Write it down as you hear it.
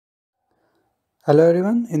Hello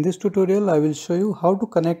everyone, in this tutorial I will show you how to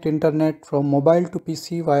connect internet from mobile to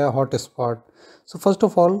PC via hotspot. So first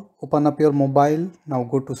of all, open up your mobile, now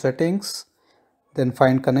go to settings, then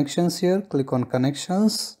find connections here, click on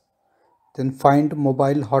connections, then find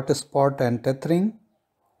mobile hotspot and tethering.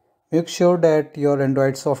 Make sure that your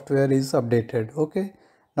Android software is updated, okay?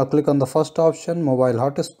 Now click on the first option, mobile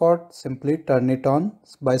hotspot, simply turn it on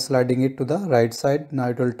by sliding it to the right side, now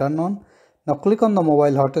it will turn on. Now click on the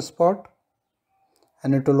mobile hotspot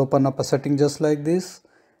and it will open up a setting just like this.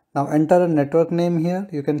 Now enter a network name here.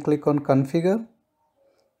 You can click on configure.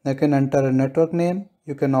 You can enter a network name.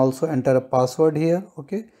 You can also enter a password here.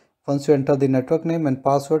 Okay. Once you enter the network name and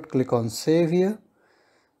password, click on save here.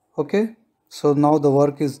 Okay. So now the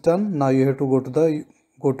work is done. Now you have to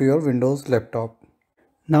go to your Windows laptop.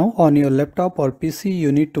 Now on your laptop or PC,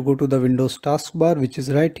 you need to go to the Windows taskbar, which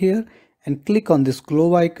is right here, and click on this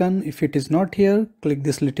globe icon. If it is not here, click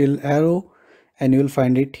this little arrow and you will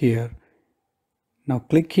find it here. Now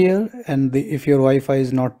click here, and if your Wi-Fi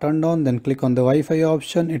is not turned on, then click on the Wi-Fi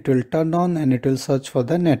option. It will turn on and it will search for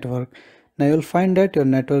the network. Now you'll find that your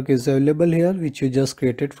network is available here, which you just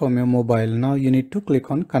created from your mobile. Now you need to click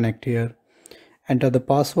on connect here. Enter the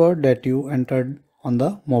password that you entered on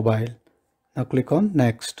the mobile. Now click on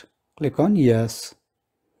next. Click on yes.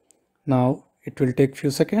 Now it will take few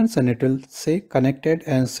seconds and it will say connected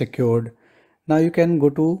and secured. Now you can go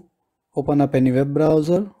to open up any web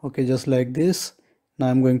browser. Okay, just like this. Now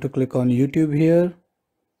I'm going to click on YouTube here,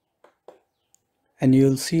 and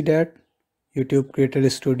you'll see that YouTube Creator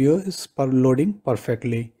Studio is loading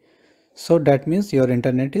perfectly. So that means your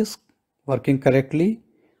internet is working correctly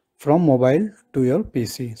from mobile to your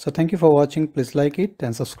PC. So thank you for watching. Please like it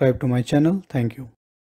and subscribe to my channel. Thank you.